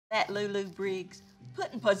That Lulu Briggs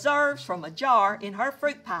putting preserves from a jar in her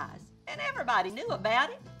fruit pies. And everybody knew about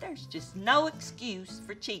it. There's just no excuse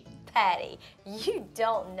for cheating. Patty, you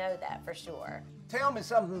don't know that for sure. Tell me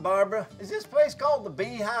something, Barbara. Is this place called the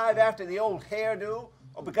Beehive after the old hairdo?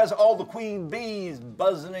 Or because of all the queen bees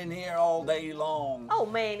buzzing in here all day long? Oh,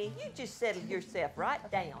 Manny, you just settle yourself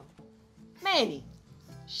right down. Manny,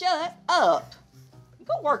 shut up.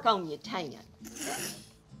 Go work on your tan.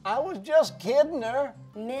 I was just kidding her.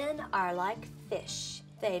 Men are like fish.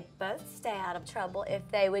 They'd both stay out of trouble if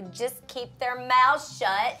they would just keep their mouths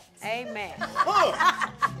shut. Amen.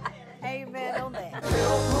 Amen on that.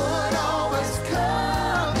 Would always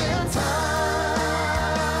come in time.